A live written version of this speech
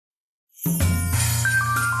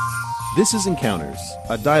This is Encounters,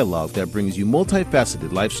 a dialogue that brings you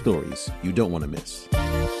multifaceted life stories you don't want to miss.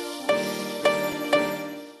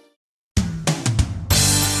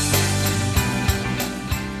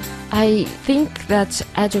 I think that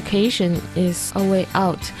education is a way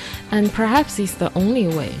out, and perhaps it's the only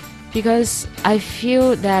way, because I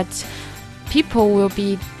feel that people will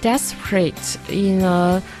be desperate in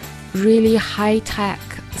a really high-tech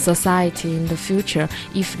society in the future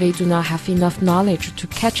if they do not have enough knowledge to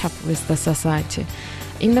catch up with the society.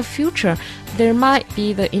 In the future, there might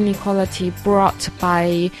be the inequality brought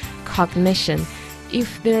by cognition.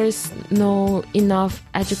 If there is no enough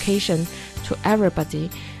education to everybody,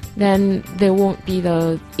 then there won't be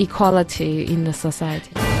the equality in the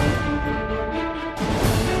society.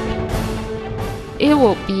 It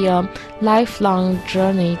will be a lifelong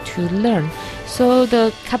journey to learn. So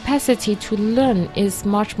the capacity to learn is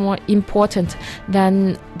much more important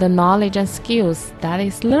than the knowledge and skills that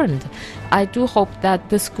is learned. I do hope that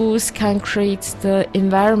the schools can create the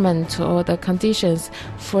environment or the conditions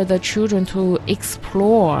for the children to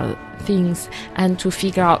explore things and to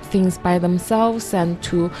figure out things by themselves and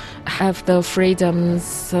to have the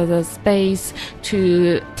freedoms, the space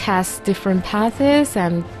to test different paths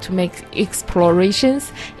and to make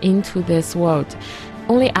explorations into this world.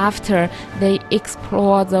 Only after they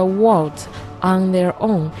explore the world on their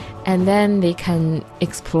own, and then they can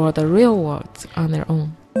explore the real world on their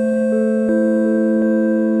own.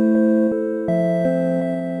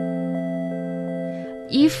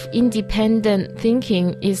 If independent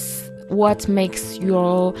thinking is what makes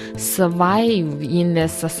you survive in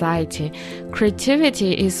this society,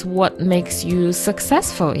 creativity is what makes you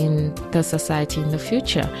successful in the society in the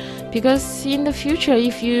future. Because in the future,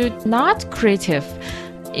 if you're not creative,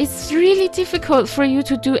 it's really difficult for you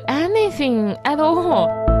to do anything at all.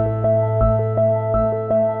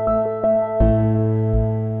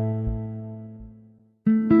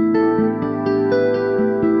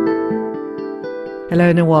 Hello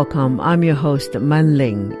and welcome. I'm your host, Man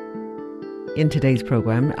Ling. In today's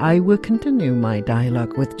program, I will continue my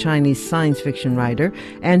dialogue with Chinese science fiction writer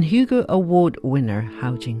and Hugo Award winner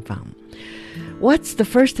Hao Jingfang. What's the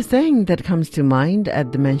first thing that comes to mind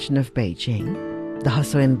at the mention of Beijing? The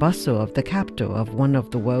hustle and bustle of the capital of one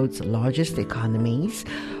of the world's largest economies,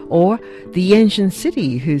 or the ancient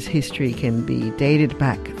city whose history can be dated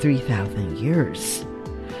back 3,000 years?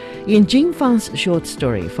 In Jingfang's short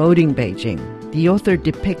story, Folding Beijing, the author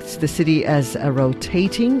depicts the city as a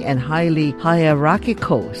rotating and highly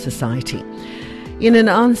hierarchical society. In an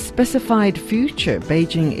unspecified future,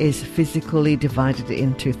 Beijing is physically divided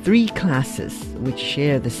into 3 classes, which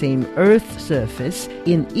share the same Earth surface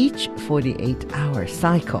in each 48-hour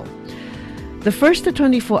cycle. The first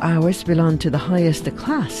 24 hours belong to the highest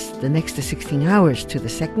class, the next 16 hours to the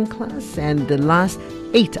second class, and the last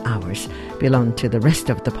 8 hours belong to the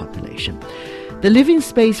rest of the population. The living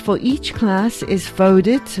space for each class is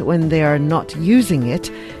folded when they are not using it,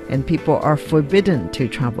 and people are forbidden to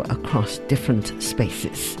travel across different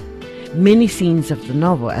spaces. Many scenes of the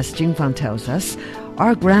novel, as Jingfang tells us,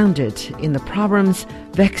 are grounded in the problems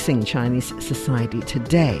vexing Chinese society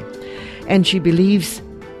today, and she believes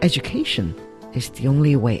education is the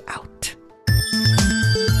only way out.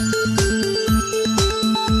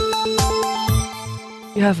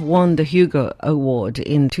 You have won the Hugo Award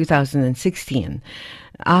in 2016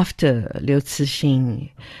 after Liu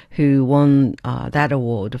Cixin, who won that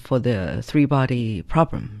award for the three-body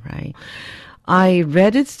problem, right? I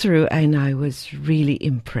read it through and I was really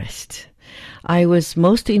impressed. I was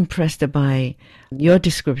most impressed by your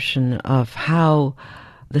description of how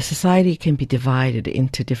the society can be divided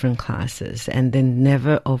into different classes and then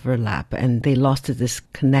never overlap, and they lost this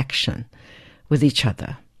connection with each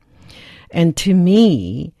other. And to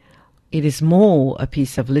me, it is more a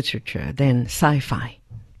piece of literature than sci-fi,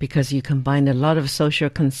 because you combine a lot of social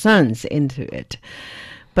concerns into it.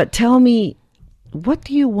 But tell me, what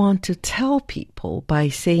do you want to tell people by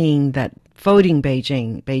saying that folding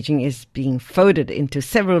Beijing is being folded into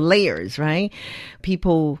several layers, right?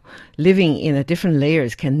 People living in a different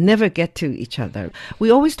layers can never get to each other. We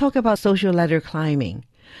always talk about social ladder climbing.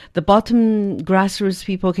 The bottom grassroots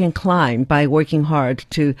people can climb by working hard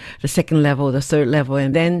to the second level, the third level,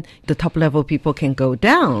 and then the top level people can go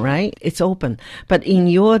down, right? It's open. But in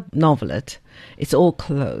your novelette, it's all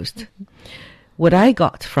closed. What I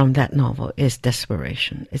got from that novel is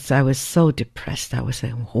desperation. I was so depressed. I was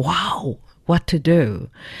saying, wow, what to do?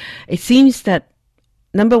 It seems that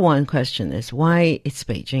number one question is why it's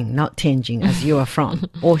Beijing, not Tianjin, as you are from,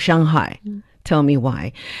 or Shanghai. Tell me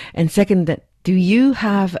why. And second, that do you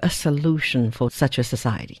have a solution for such a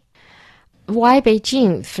society? Why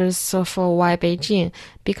Beijing? First of all, why Beijing?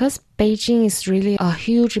 Because Beijing is really a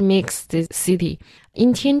huge mixed city.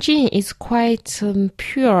 In Tianjin, it's quite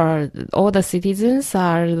pure. All the citizens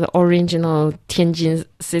are the original Tianjin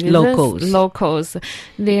citizens. Locals.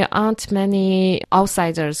 There aren't many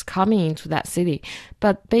outsiders coming into that city.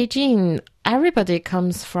 But Beijing, everybody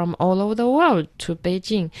comes from all over the world to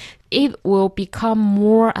Beijing. It will become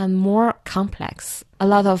more and more complex. A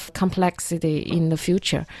lot of complexity in the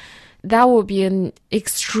future. That will be an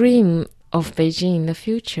extreme of Beijing in the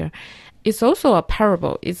future. It's also a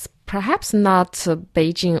parable. It's perhaps not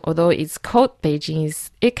Beijing, although it's called Beijing.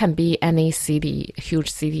 It can be any city, huge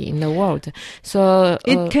city in the world. So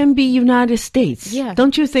it can be United States. Yeah.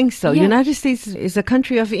 Don't you think so? Yeah. United States is a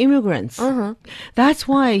country of immigrants. That's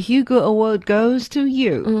why Hugo Award goes to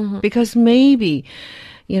you. Because maybe,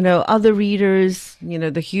 other readers,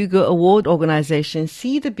 the Hugo Award organization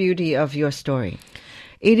see the beauty of your story.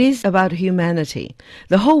 It is about humanity.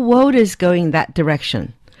 The whole world is going that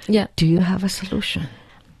direction. Yeah. Do you have a solution?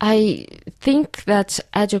 I think that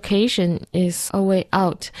education is a way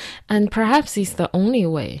out, and perhaps it's the only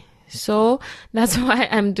way. So that's why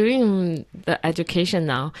I'm doing the education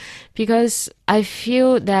now, because I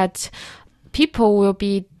feel that people will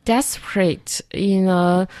be desperate in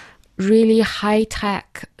a really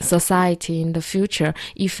high-tech society in the future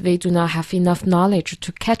if they do not have enough knowledge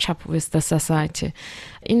to catch up with the society.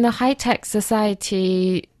 In the high-tech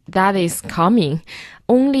society that is coming,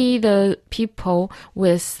 only the people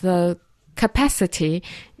with the capacity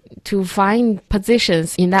to find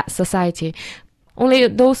positions in that society, only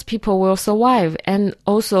those people will survive, and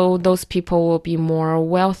also those people will be more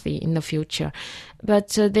wealthy in the future. But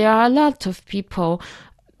there are a lot of people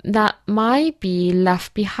that might be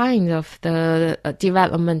left behind of the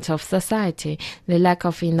development of society. The lack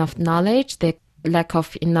of enough knowledge, the lack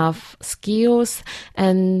of enough skills,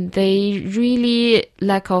 and they really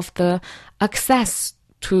lack of the access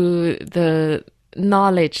to the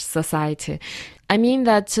knowledge society. I mean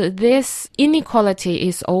that this inequality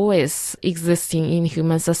is always existing in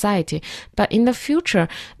human society, but in the future,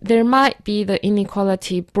 there might be the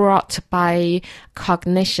inequality brought by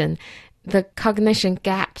cognition. The cognition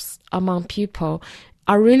gaps among people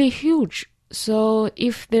are really huge. So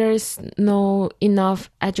if there is no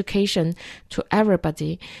enough education to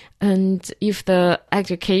everybody, and if the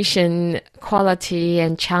education quality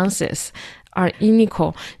and chances are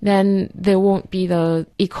unequal, then there won't be the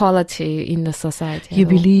equality in the society. You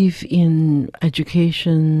believe in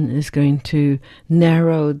education is going to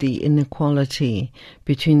narrow the inequality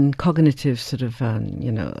between cognitive sort of,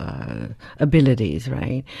 abilities,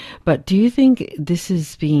 right? But do you think this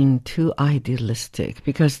is being too idealistic?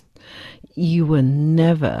 Because you will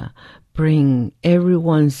never bring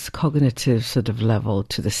everyone's cognitive sort of level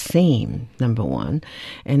to the same, number one,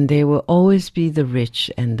 and there will always be the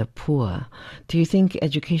rich and the poor. Do you think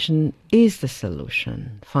education is the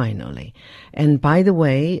solution, finally? And by the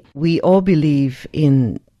way, we all believe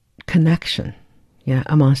in connection,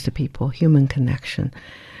 amongst the people, human connection.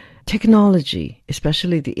 Technology,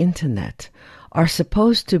 especially the internet, are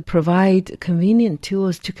supposed to provide convenient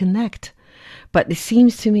tools to connect. But it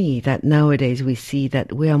seems to me that nowadays we see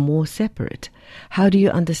that we are more separate. How do you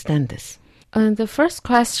understand this? The first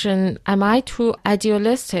question, am I too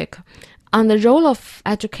idealistic? On the role of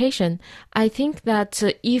education, I think that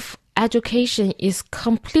if education is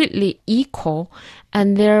completely equal,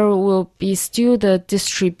 and there will be still the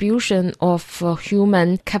distribution of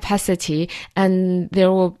human capacity, and there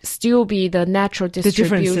will still be the natural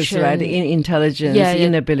distribution. The differences, right? In intelligence,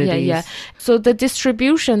 inabilities. Yeah. So the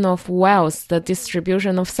distribution of wealth, the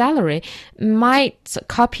distribution of salary might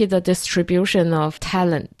copy the distribution of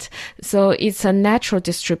talent. So it's a natural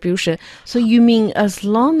distribution. So you mean as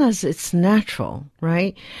long as it's natural,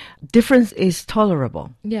 right? Difference is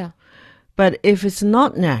tolerable. Yeah. But if it's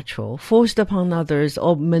not natural, forced upon others,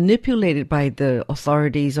 or manipulated by the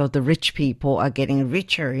authorities or the rich people are getting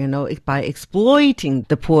richer, by exploiting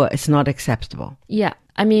the poor, it's not acceptable. Yeah.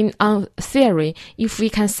 I mean, on theory, if we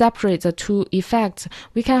can separate the two effects,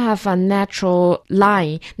 we can have a natural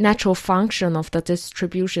line, natural function of the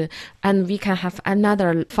distribution, and we can have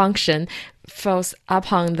another function falls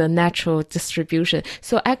upon the natural distribution.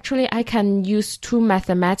 So actually, I can use two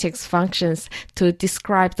mathematics functions to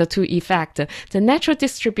describe the two effects: the natural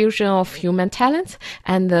distribution of human talent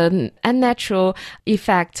and the unnatural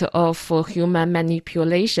effect of human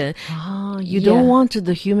manipulation. You don't want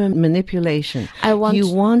the human manipulation. You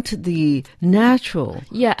want the natural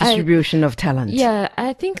distribution of talent. Yeah,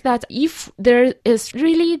 I think that if there is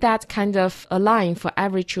really that kind of a line for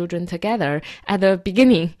every children together at the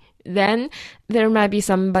beginning, Then there might be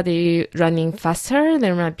somebody running faster,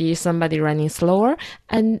 there might be somebody running slower,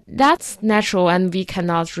 and that's natural and we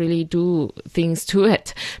cannot really do things to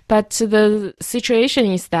it. But the situation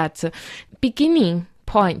is that beginning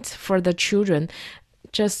point for the children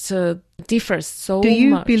just differs so much. Do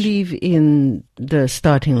you believe in the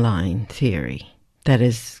starting line theory that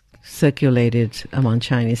is circulated among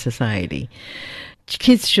Chinese society?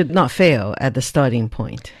 Kids should not fail at the starting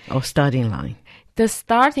point or starting line. The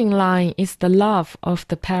starting line is the love of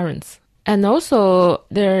the parents. And also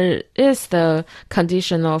there is the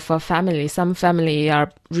condition of a family. Some family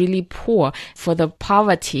are really poor. For the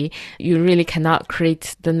poverty, you really cannot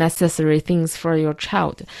create the necessary things for your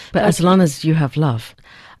child. But as long as you have love.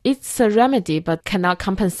 It's a remedy, but cannot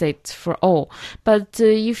compensate for all. But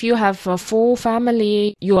if you have a full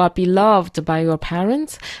family, you are beloved by your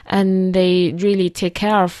parents, and they really take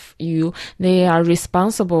care of you. They are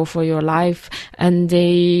responsible for your life, and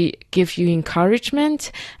they give you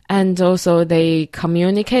encouragement, and also they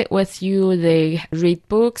communicate with you, they read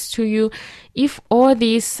books to you. If all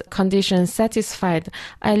these conditions satisfied,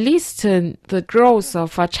 at least the growth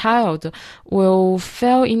of a child will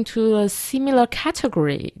fall into a similar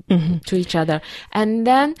category to each other. And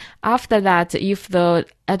then after that, if the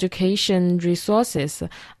education resources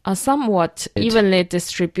are somewhat evenly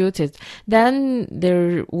distributed, then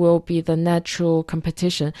there will be the natural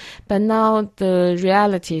competition. But now the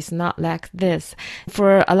reality is not like this.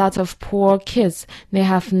 For a lot of poor kids, they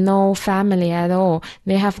have no family at all.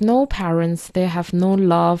 They have no parents. They have no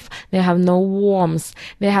love. They have no warmth.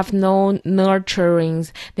 They have no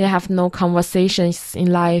nurturings. They have no conversations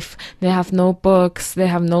in life. They have no books. They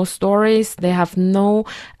have no stories. They have no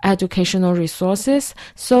educational resources.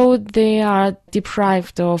 So they are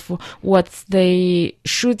deprived of what they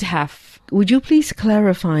should have. Would you please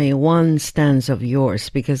clarify one stance of yours?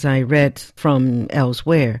 Because I read from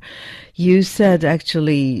elsewhere. You said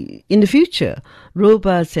actually in the future,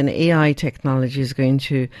 robots and AI technology is going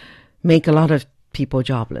to make a lot of people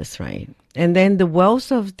jobless, right? And then the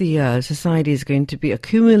wealth of the society is going to be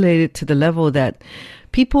accumulated to the level that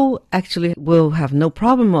people actually will have no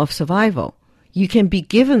problem of survival. You can be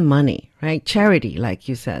given money, right? Charity, like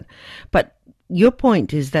you said. But your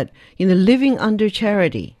point is that, living under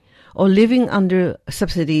charity or living under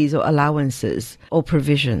subsidies or allowances or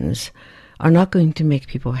provisions are not going to make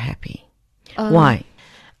people happy. Why?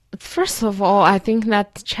 First of all, I think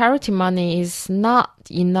that charity money is not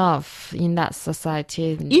enough in that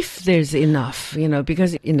society. If there's enough,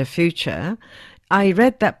 because in the future, I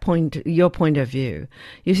read that point, your point of view.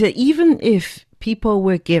 You said even if people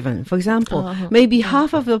were given, for example, maybe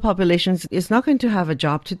half of the population is not going to have a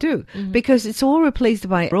job to do because it's all replaced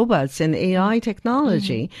by robots and AI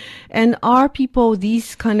technology. And are people,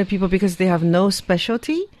 these kind of people, because they have no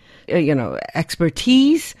specialty,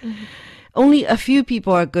 expertise, only a few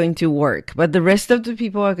people are going to work, but the rest of the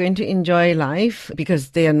people are going to enjoy life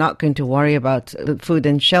because they are not going to worry about the food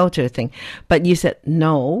and shelter thing. But you said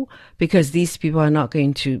no, because these people are not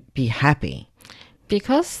going to be happy.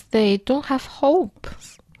 Because they don't have hope.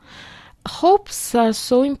 Hopes are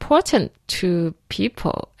so important to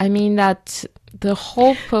people. I mean that the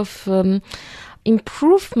hope of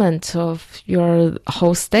improvement of your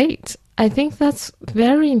whole state, I think that's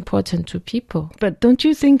very important to people. But don't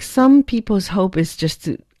you think some people's hope is just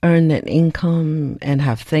to earn an income and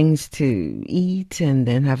have things to eat and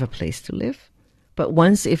then have a place to live? But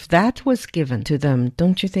once if that was given to them,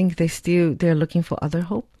 don't you think they're looking for other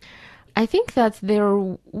hope? I think that there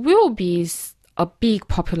will be a big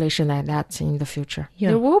population like that in the future. Yeah.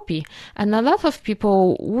 There will be. And a lot of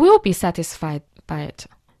people will be satisfied by it.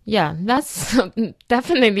 Yeah, that's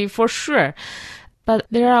definitely for sure. But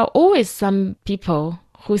there are always some people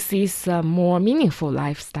who sees a more meaningful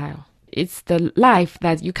lifestyle. It's the life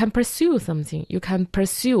that you can pursue something. You can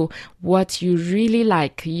pursue what you really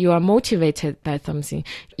like. You are motivated by something.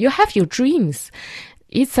 You have your dreams.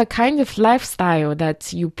 It's a kind of lifestyle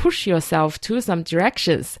that you push yourself to some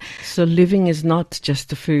directions. So living is not just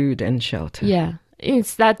the food and shelter. Yeah.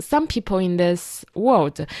 It's that some people in this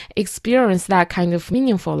world experience that kind of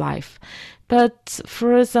meaningful life. But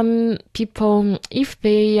for some people, if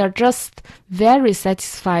they are just very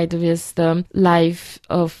satisfied with the life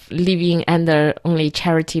of living under only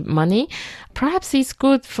charity money, perhaps it's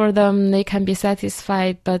good for them. They can be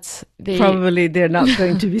satisfied, but probably they're not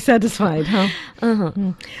going to be satisfied, huh?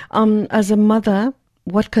 As a mother,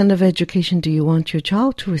 what kind of education do you want your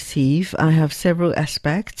child to receive? I have several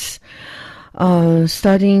aspects.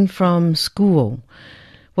 Starting from school,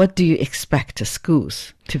 what do you expect the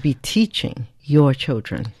schools to be teaching your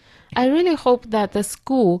children? I really hope that the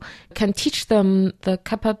school can teach them the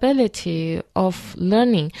capability of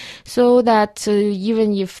learning so that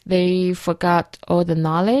even if they forgot all the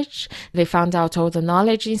knowledge, they found out all the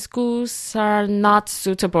knowledge in schools are not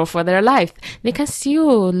suitable for their life, they can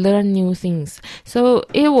still learn new things. So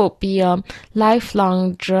it will be a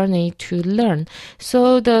lifelong journey to learn.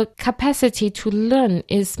 So the capacity to learn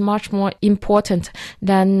is much more important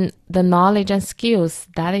than the knowledge and skills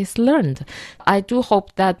that is learned. I do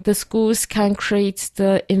hope that the schools can create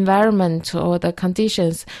the environment or the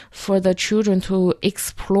conditions for the children to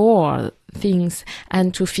explore things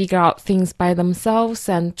and to figure out things by themselves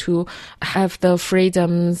and to have the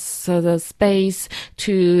freedoms, the space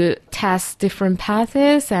to test different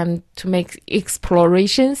paths and to make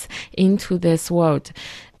explorations into this world.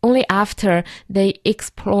 Only after they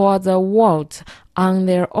explore the world on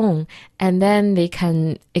their own, and then they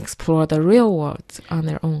can explore the real world on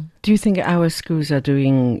their own. Do you think our schools are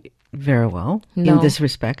doing very well in this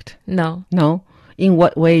respect? No. No? In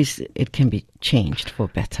what ways it can be changed for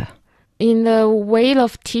better? In the way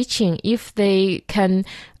of teaching, if they can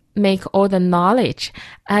make all the knowledge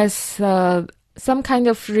as some kind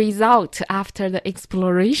of result after the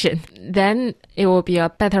exploration, then it will be a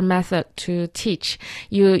better method to teach.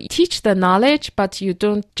 You teach the knowledge, but you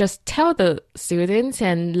don't just tell the students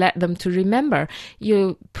and let them to remember.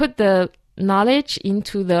 You put the knowledge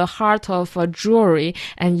into the heart of a jewelry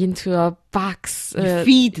and into a box. You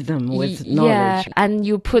feed them with knowledge. Yeah, and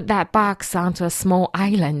you put that box onto a small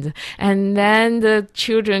island. And then the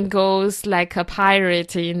children goes like a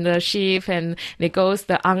pirate in the ship and they goes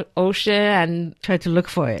the ocean and try to look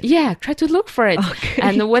for it. Yeah, try to look for it. Okay.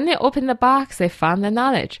 And when they open the box, they found the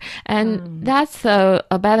knowledge. And that's a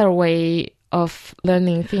better way of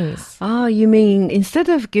learning things. Ah, you mean instead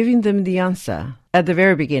of giving them the answer at the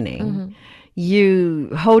very beginning, you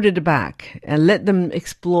hold it back and let them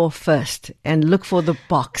explore first and look for the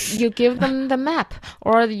box. You give them the map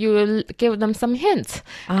or you give them some hints.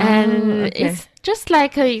 And it's just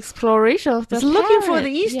like an exploration of the It's looking for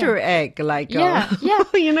the Easter egg. Like,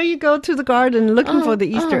 you go to the garden looking for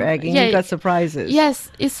the Easter egg and you got surprises.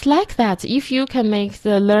 Yes, it's like that. If you can make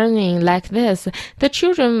the learning like this, the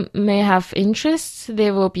children may have interests,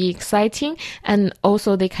 they will be exciting, and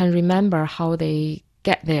also they can remember how they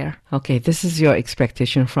get there. Okay, this is your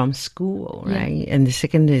expectation from school, right? And the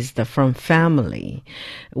second is from family.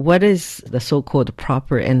 What is the so-called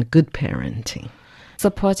proper and good parenting?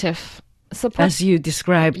 Supportive. As you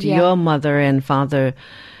described, your mother and father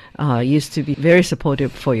used to be very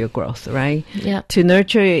supportive for your growth, right? Yeah. To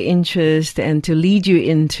nurture your interest and to lead you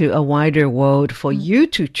into a wider world for you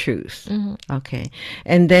to choose. Okay.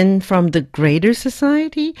 And then from the greater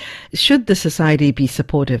society, should the society be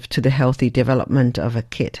supportive to the healthy development of a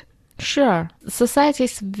kid? Sure. Society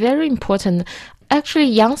is very important. Actually,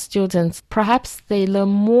 young students, perhaps they learn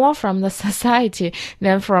more from the society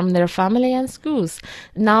than from their family and schools.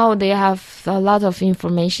 Now they have a lot of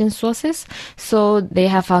information sources, so they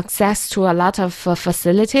have access to a lot of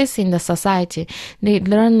facilities in the society. They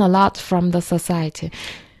learn a lot from the society.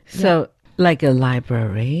 So like a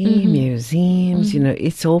library, museums,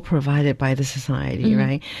 it's all provided by the society,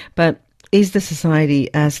 right? But is the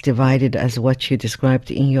society as divided as what you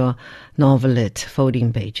described in your novelette,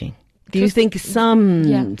 Folding Beijing? Do you think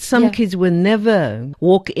some kids will never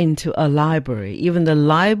walk into a library, even the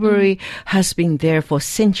library has been there for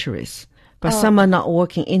centuries, but some are not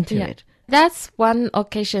walking into it? That's one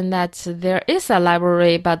occasion that there is a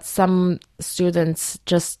library, but some students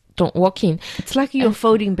just don't walk in. It's like you're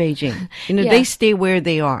Folding Beijing. They stay where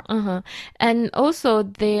they are. And also,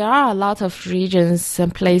 there are a lot of regions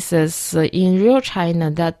and places in real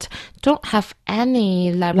China that don't have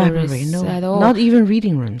any libraries at all. Not even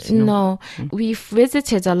reading rooms. No. We've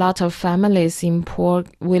visited a lot of families in poor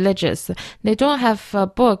villages. They don't have a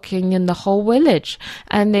book in the whole village,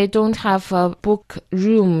 and they don't have a book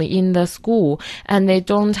room in the school, and they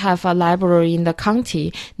don't have a library in the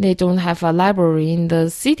county. They don't have a library in the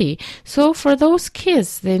city. So for those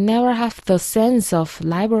kids, they never have the sense of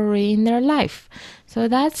library in their life. So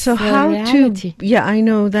that's the reality. I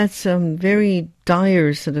know that's very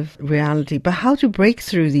dire sort of reality, but how to break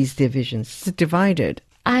through these divisions? It's divided.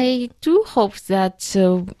 I do hope that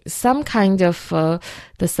some kind of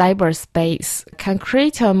the cyberspace can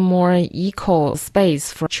create a more equal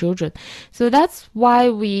space for children. So that's why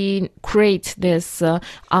we create this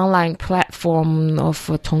online platform of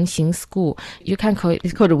Tongxing School. You can call it...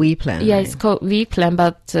 It's called a WePlan. Yeah, right? It's called WePlan,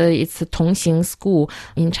 but it's a Tongxing School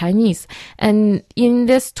in Chinese. And in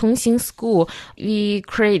this Tongxing School, we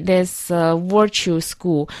create this virtual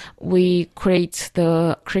school. We create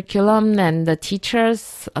the curriculum and the teachers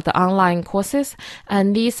courses, the online courses,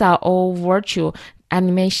 and these are all virtual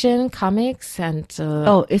animation, comics, and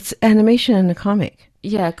it's animation and a comic.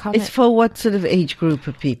 yeah, comics. It's for what sort of age group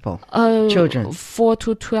of people? Children? 4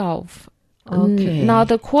 to 12. Okay. Now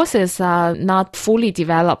the courses are not fully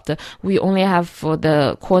developed. We only have for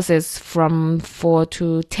the courses from 4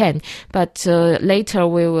 to 10, but later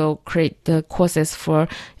we will create the courses for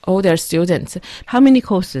older students. How many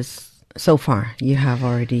courses so far you have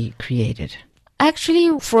already created?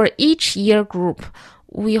 Actually, for each year group,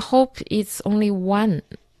 we hope it's only one.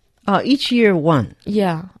 Each year one.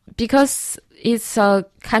 Yeah, because it's a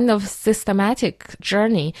kind of systematic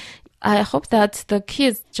journey. I hope that the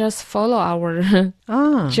kids just follow our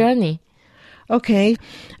journey. Okay.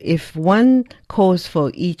 If one course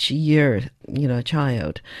for each year,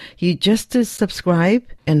 child, you just subscribe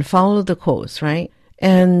and follow the course, right?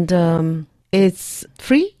 And it's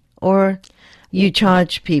free or you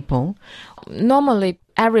charge people? Normally,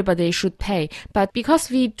 everybody should pay. But because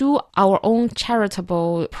we do our own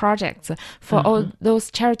charitable projects, for all those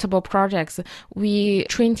charitable projects, we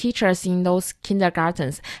train teachers in those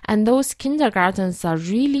kindergartens. And those kindergartens are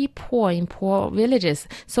really poor in poor villages.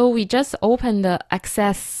 So we just open the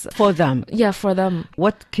access. For them? Yeah, for them.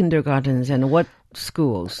 What kindergartens and what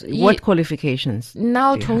schools? What qualifications?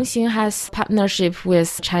 Now Tongxing has partnership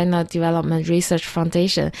with China Development Research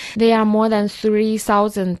Foundation. There are more than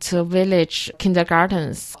 3,000 village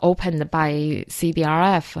kindergartens opened by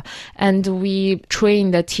CDRF, and we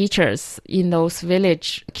train the teachers in those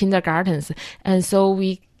village kindergartens, and so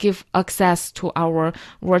we give access to our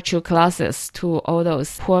virtual classes to all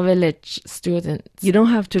those poor village students. You don't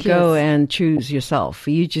have to go and choose yourself.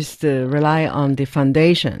 You just rely on the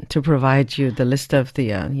foundation to provide you the list of the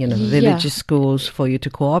village schools for you to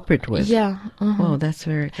cooperate with. Yeah. Oh, that's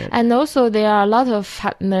very good. And also there are a lot of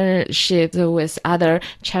partnerships with other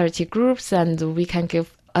charity groups, and we can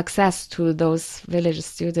give access to those village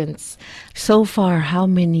students. So far, how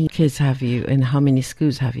many kids have you and how many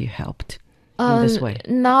schools have you helped? In this way?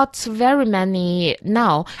 Not very many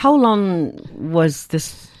now. How long was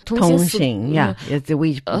this Tongxing? Yeah,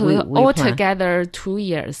 we altogether 2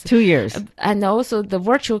 years. 2 years. And also the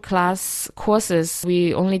virtual class courses,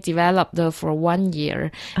 we only developed for 1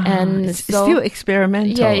 year. And it's still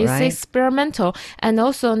experimental, yeah, it's right? experimental. And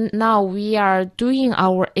also now we are doing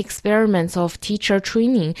our experiments of teacher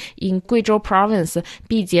training in Guizhou province,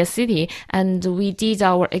 Bijie city, and we did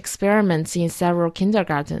our experiments in several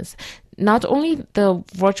kindergartens. Not only the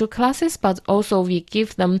virtual classes, but also we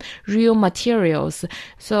give them real materials.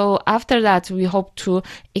 So after that, we hope to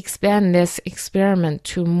expand this experiment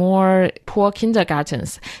to more poor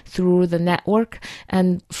kindergartens through the network.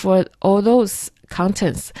 And for all those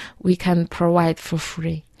contents, we can provide for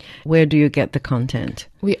free. Where do you get the content?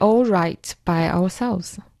 We all write by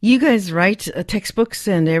ourselves. You guys write textbooks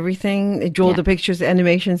and everything, draw the pictures,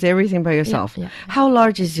 animations, everything by yourself. Yeah. How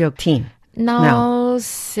large is your team? Now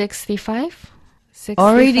 65.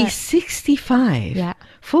 Already 65? Yeah.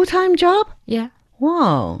 Full-time job? Yeah.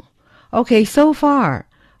 Wow. Okay, so far,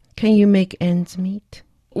 can you make ends meet?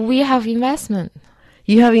 We have investment.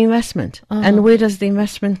 You have investment. And where does the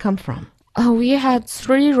investment come from? We had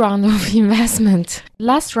 3 rounds of investment.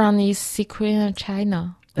 Last round is Sequoia,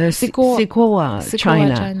 China. Sequoia,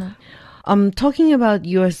 China. I'm talking about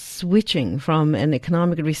your switching from an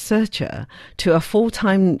economic researcher to a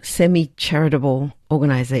full-time semi-charitable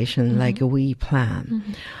organization like We Plan.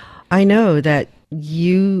 I know that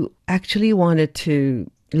you actually wanted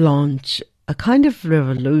to launch a kind of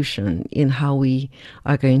revolution in how we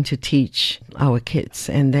are going to teach our kids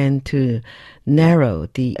and then to narrow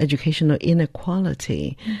the educational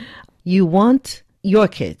inequality. You want your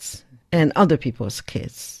kids and other people's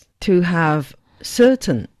kids to have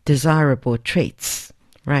certain desirable traits,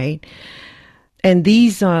 right? And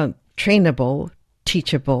these are trainable,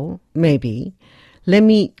 teachable, maybe. Let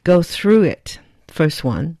me go through it. First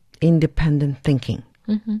one, independent thinking.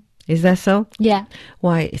 Is that so? Yeah.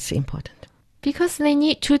 Why it's important? Because they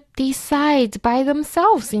need to decide by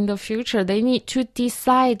themselves in the future. They need to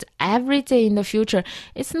decide every day in the future.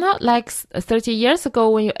 It's not like 30 years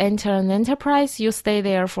ago when you enter an enterprise, you stay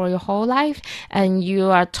there for your whole life and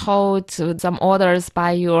you are told some orders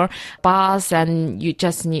by your boss and you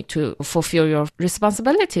just need to fulfill your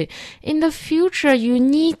responsibility. In the future, you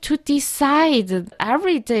need to decide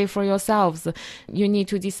every day for yourselves. You need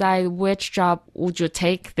to decide which job would you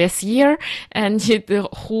take this year and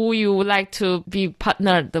who you would like to be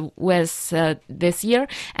partnered with this year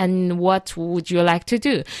and what would you like to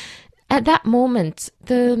do. at that moment,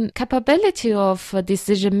 the capability of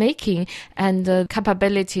decision making and the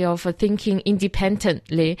capability of thinking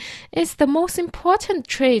independently is the most important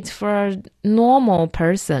trait for a normal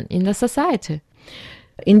person in the society.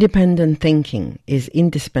 Independent thinking is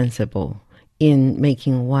indispensable in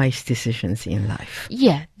making wise decisions in life.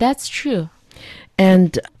 Yeah, that's true.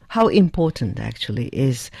 And how important actually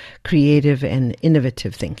is creative and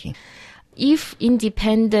innovative thinking? If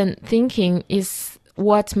independent thinking is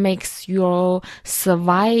what makes you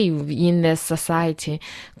survive in the society,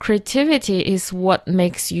 creativity is what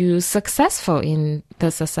makes you successful in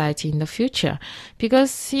the society in the future.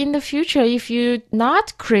 Because in the future, if you're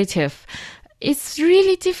not creative, it's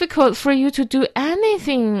really difficult for you to do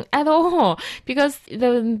anything at all, because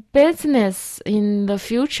the business in the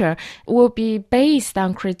future will be based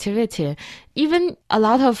on creativity. Even a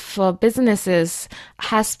lot of businesses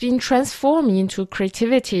has been transformed into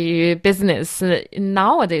creativity business in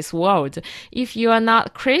nowadays world. If you are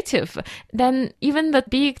not creative, then even the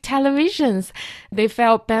big televisions, they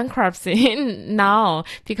file bankruptcy now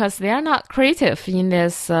because they are not creative in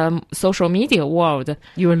this social media world.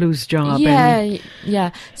 You will lose job.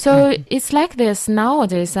 Yeah. So it's like this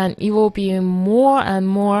nowadays, and it will be more and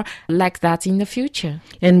more like that in the future.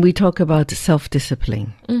 And we talk about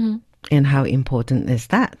self-discipline. Mm-hmm. And how important is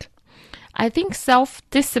that? I think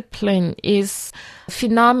self-discipline is a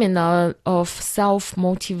phenomenon of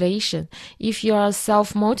self-motivation. If you are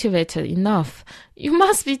self-motivated enough, you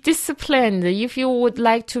must be disciplined. If you would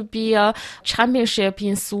like to be a championship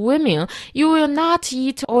in swimming, you will not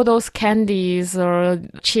eat all those candies or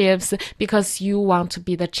chips because you want to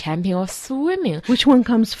be the champion of swimming. Which one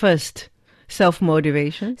comes first?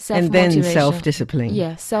 Self-motivation and then self-discipline.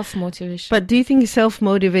 Yeah, self-motivation. But do you think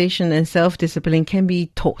self-motivation and self-discipline can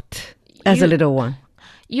be taught as a little one?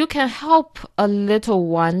 You can help a little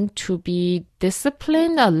one to be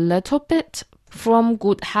disciplined a little bit from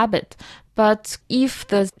good habit. But if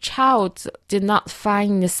the child did not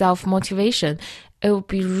find the self-motivation, it would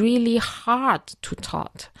be really hard to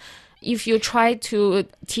taught. If you try to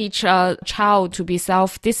teach a child to be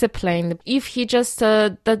self-disciplined, if he just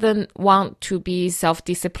doesn't want to be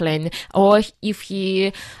self-disciplined, or if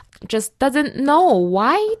he just doesn't know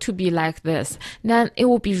why to be like this, then it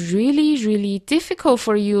will be really, really difficult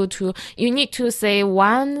for you to, you need to say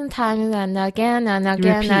one time and again and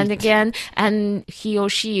again Repeat. and again, and he or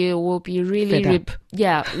she will be really,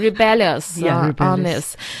 rebellious on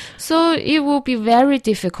this. So it will be very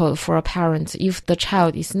difficult for a parent if the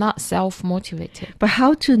child is not self-motivated. But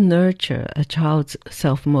how to nurture a child's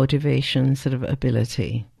self-motivation sort of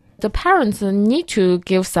ability? The parents need to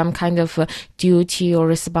give some kind of duty or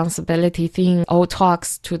responsibility thing or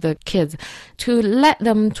talks to the kids to let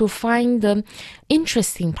them to find the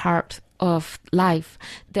interesting part of life.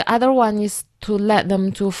 The other one is to let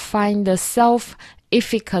them to find the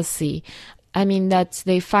self-efficacy. I mean that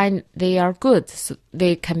they find they are good, so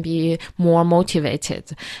they can be more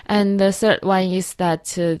motivated. And the third one is that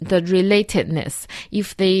the relatedness.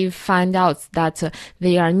 If they find out that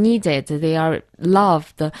they are needed, they are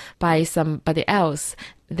loved by somebody else,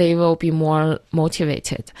 they will be more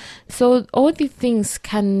motivated. So all these things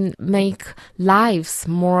can make lives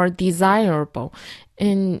more desirable.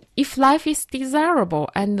 And if life is desirable,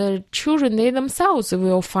 and the children, they themselves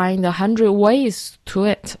will find 100 ways to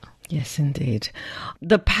it. Yes, indeed.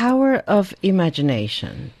 The power of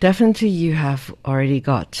imagination. Definitely you have already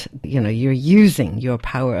got, you're using your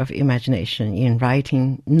power of imagination in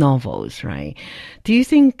writing novels, right? Do you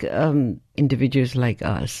think individuals like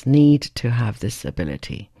us need to have this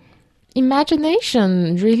ability?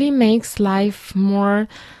 Imagination really makes life more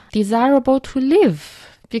desirable to live.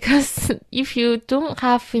 Because if you don't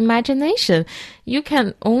have imagination, you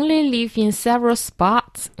can only live in several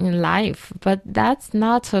spots in life, but that's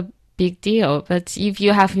not a big deal. But if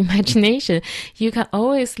you have imagination, you can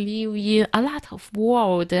always live in a lot of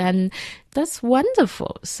world, and that's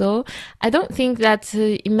wonderful. So I don't think that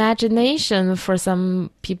imagination for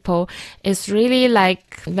some people is really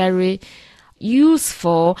like very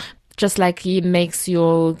useful, just like it makes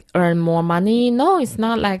you earn more money. No, it's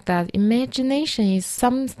not like that. Imagination is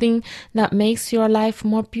something that makes your life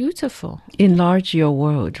more beautiful. Enlarge your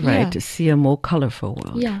world, right? Yeah. To see a more colorful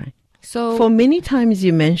world, Yeah. right? So for many times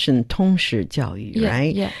you mentioned 通识教育,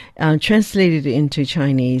 right? Yeah. Translated into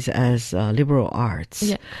Chinese as liberal arts.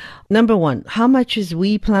 Yeah. Number one, how much is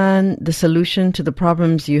We Plan the solution to the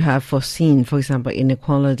problems you have foreseen, for example,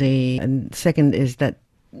 inequality? And second is that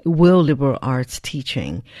will liberal arts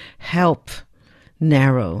teaching help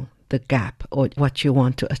narrow the gap or what you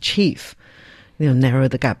want to achieve? narrow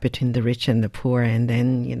the gap between the rich and the poor, and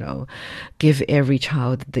then, give every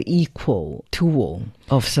child the equal tool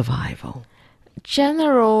of survival.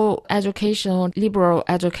 General education or liberal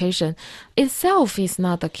education itself is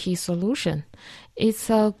not the key solution. It's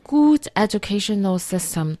a good educational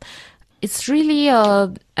system. It's really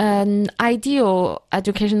an ideal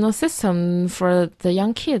educational system for the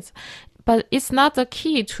young kids. But it's not the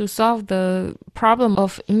key to solve the problem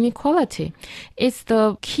of inequality. It's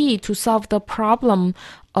the key to solve the problem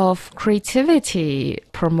of creativity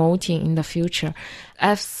promoting in the future.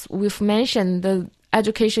 As we've mentioned, the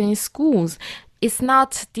education in schools is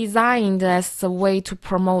not designed as a way to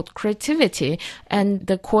promote creativity, and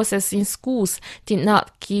the courses in schools did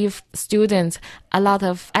not give students a lot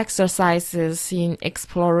of exercises in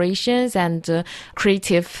explorations and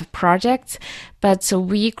creative projects. But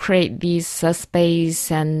we create these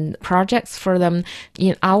space and projects for them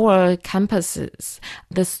in our campuses.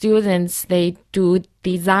 The students, they do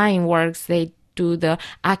design works, they do the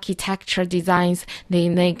architecture designs, they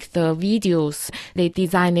make the videos, they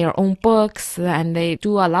design their own books, and they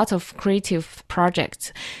do a lot of creative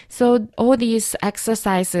projects. So all these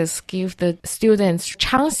exercises give the students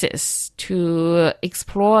chances to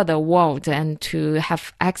explore the world and to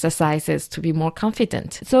have exercises to be more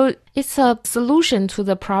confident. So it's a solution to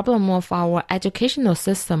the problem of our educational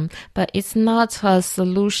system, but it's not a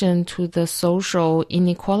solution to the social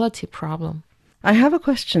inequality problem. I have a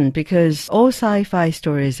question, because all sci-fi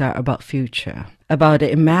stories are about future, about an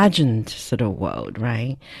imagined sort of world,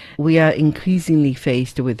 right? We are increasingly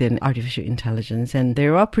faced with an artificial intelligence, and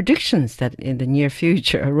there are predictions that in the near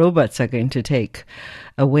future, robots are going to take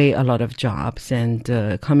away a lot of jobs and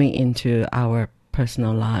coming into our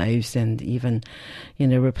personal lives and even,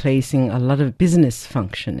 replacing a lot of business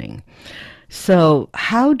functioning. So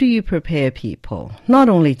how do you prepare people, not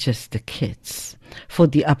only just the kids, for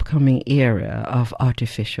the upcoming era of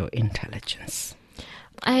artificial intelligence?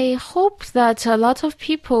 I hope that a lot of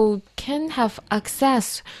people can have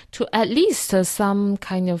access to at least some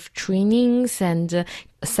kind of trainings and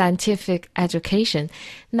scientific education.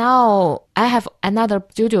 Now, I have another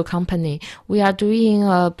studio company. We are doing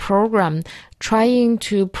a program trying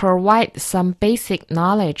to provide some basic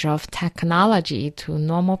knowledge of technology to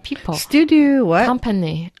normal people. Studio what?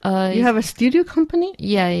 Company. You have a studio company?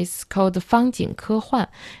 Yeah, it's called 方景科幻,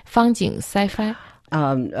 方景 sci-fi.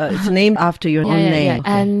 It's named after your own name. Yeah.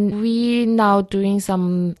 And we now doing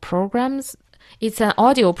some programs. It's an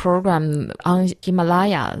audio program on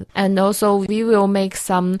Himalaya. And also we will make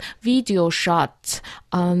some video shots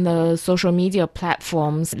on the social media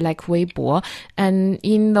platforms like Weibo. And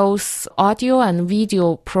in those audio and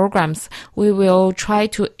video programs, we will try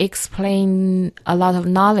to explain a lot of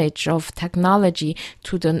knowledge of technology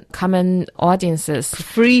to the common audiences.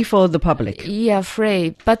 Free for the public. Yeah,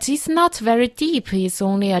 free. But it's not very deep. It's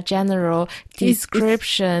only a general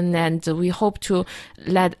description, and we hope to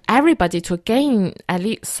let everybody to gain at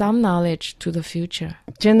least some knowledge to the future.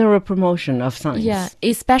 General promotion of science. Yeah,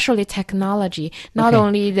 especially technology. Not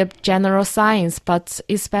only the general science, but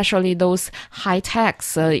especially those high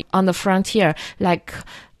techs on the frontier, like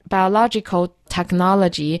biological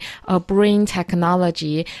technology, brain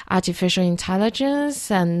technology, artificial intelligence,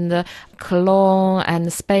 and clone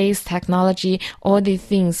and space technology. All these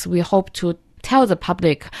things we hope to tell the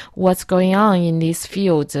public what's going on in this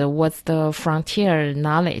field, what's the frontier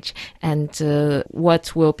knowledge, and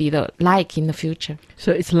what will be like in the future.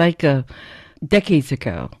 So it's like decades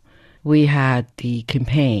ago, we had the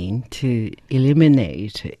campaign to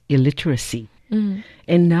eliminate illiteracy. Mm.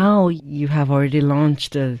 And now you have already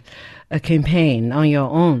launched a campaign on your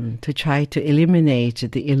own to try to eliminate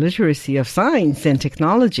the illiteracy of science and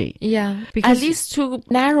technology. Yeah, because at least to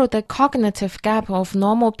narrow the cognitive gap of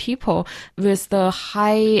normal people with the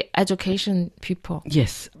high education people.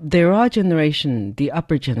 Yes, there are the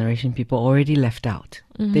upper generation people already left out.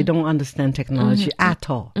 Mm-hmm. They don't understand technology at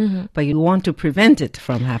all. Mm-hmm. But you want to prevent it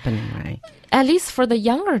from happening, right? At least for the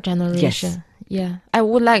younger generation. Yes. Yeah, I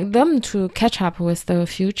would like them to catch up with the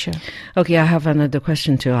future. Okay, I have another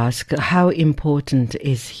question to ask. How important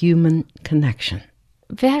is human connection?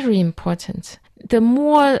 Very important. The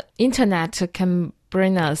more internet can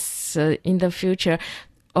bring us in the future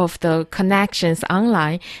of the connections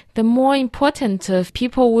online, the more important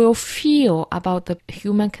people will feel about the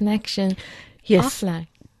human connection offline.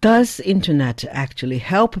 Does internet actually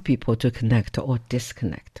help people to connect or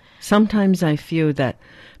disconnect? Sometimes I feel that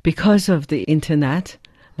because of the internet,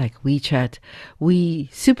 like WeChat, we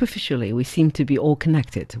seem to be all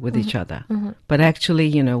connected with each other. Mm-hmm. But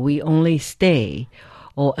actually, we only stay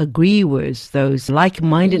or agree with those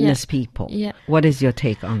like-mindedness people. Yeah. What is your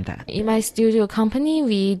take on that? In my studio company,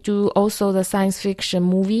 we do also the science fiction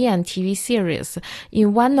movie and TV series.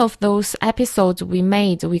 In one of those episodes we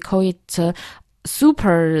made, we call it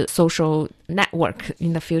super social network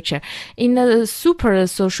in the future. In a super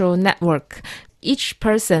social network, each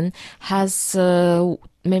person has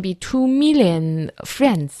maybe 2 million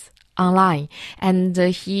friends online, and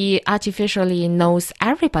he artificially knows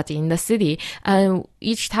everybody in the city.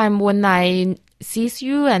 Each time when I sees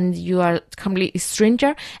you and you are completely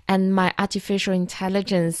stranger, and my artificial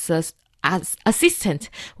intelligence as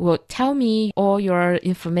assistant will tell me all your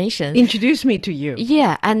information. Introduce me to you.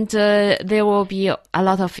 Yeah, and there will be a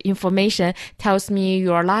lot of information, tells me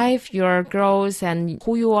your life, your growth, and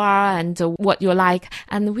who you are, and what you like,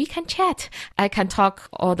 and we can chat. I can talk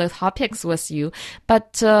all the topics with you.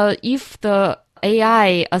 But if the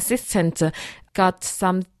AI assistant got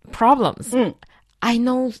some problems, I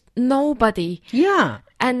know nobody. Yeah.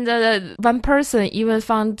 And one person even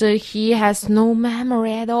found he has no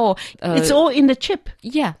memory at all. It's all in the chip.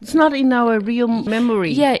 Yeah. It's not in our real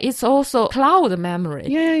memory. Yeah, it's also cloud memory.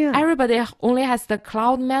 Yeah. Everybody only has the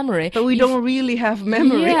cloud memory. But we don't really have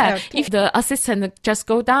memory. Yeah, if the assistant just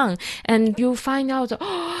go down and you find out,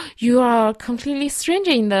 you are completely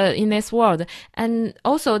stranger in this world. And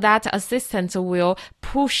also that assistant will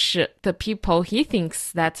push the people he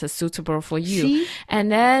thinks that's suitable for you. See?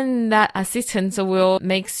 And then that assistant will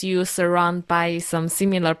makes you surrounded by some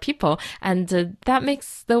similar people, and that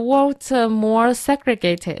makes the world more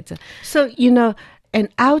segregated. So, an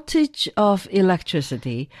outage of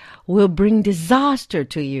electricity will bring disaster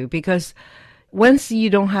to you, because once you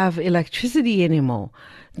don't have electricity anymore,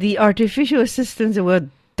 the artificial assistants will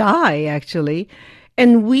die, actually.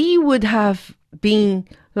 And we would have been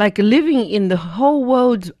like living in the whole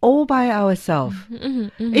world all by ourselves.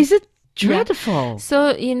 Is it dreadful? Yeah.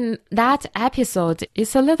 So in that episode,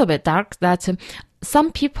 it's a little bit dark that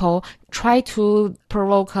some people try to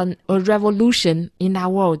provoke a revolution in our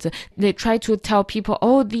world. They try to tell people,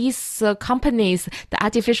 these companies, the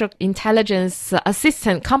artificial intelligence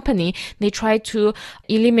assistant company, they try to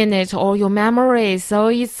eliminate all your memories. So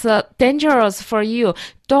it's dangerous for you.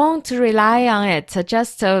 Don't rely on it.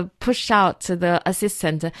 Just push out the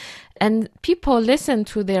assistant. And people listen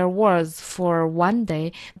to their words for one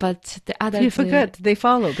day, but the other you forget they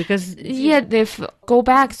follow because they go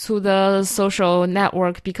back to the social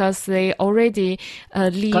network because they already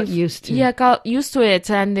got used to it,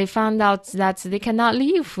 and they found out that they cannot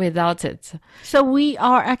live without it. So we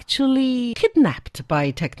are actually kidnapped by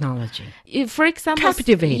technology. For example,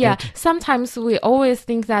 captivated. Yeah, sometimes we always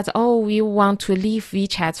think that we want to leave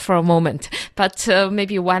WeChat for a moment, but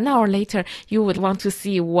maybe 1 hour later you would want to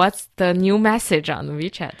see what's the new message on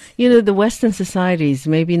WeChat. The Western societies,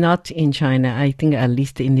 maybe not in China, I think at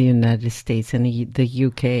least in the United States and the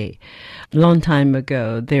UK, long time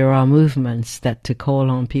ago, there are movements that to call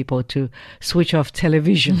on people to switch off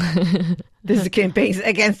television. There's campaigns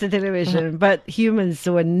against the television, but humans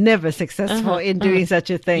were never successful in doing such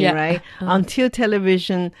a thing, right? Until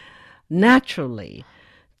television naturally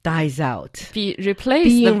dies out. Being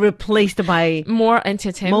replaced by more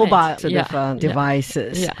entertainment. Mobile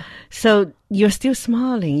devices. Yeah. So you're still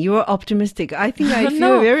smiling. You're optimistic. I think I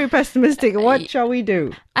feel very pessimistic. What shall we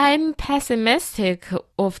do? I'm pessimistic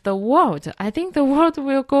of the world. I think the world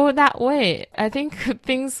will go that way. I think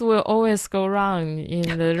things will always go wrong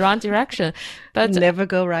in the wrong direction. But never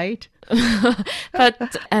go right.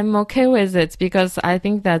 But I'm okay with it because I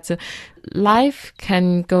think that life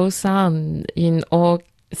can go on in all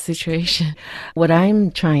situation. What I'm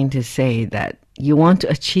trying to say that you want to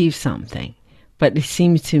achieve something, but it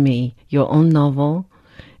seems to me your own novel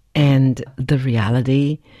and the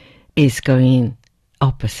reality is going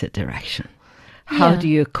opposite direction. How do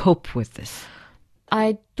you cope with this?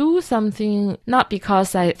 I do something not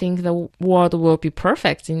because I think the world will be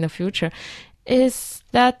perfect in the future. Is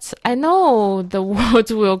that I know the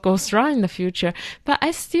world will go wrong in the future, but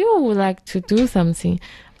I still would like to do something.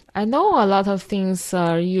 I know a lot of things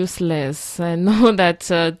are useless. I know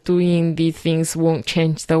that doing these things won't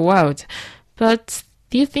change the world. But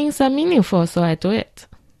these things are meaningful, so I do it.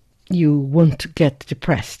 You won't get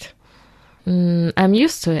depressed. I'm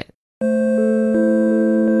used to it.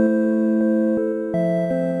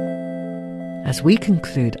 As we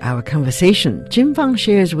conclude our conversation, Jingfang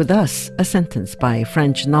shares with us a sentence by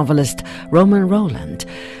French novelist Roman Roland,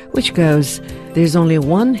 which goes, "There's only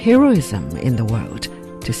one heroism in the world,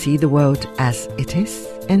 to see the world as it is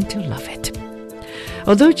and to love it."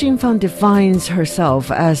 Although Jingfang defines herself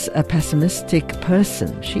as a pessimistic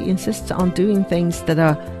person, she insists on doing things that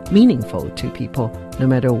are meaningful to people, no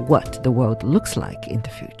matter what the world looks like in the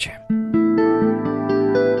future.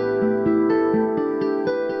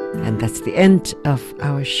 And that's the end of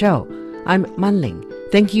our show. I'm Manling.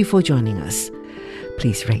 Thank you for joining us.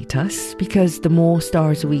 Please rate us, because the more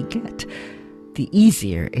stars we get, the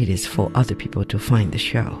easier it is for other people to find the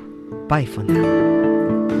show. Bye for now.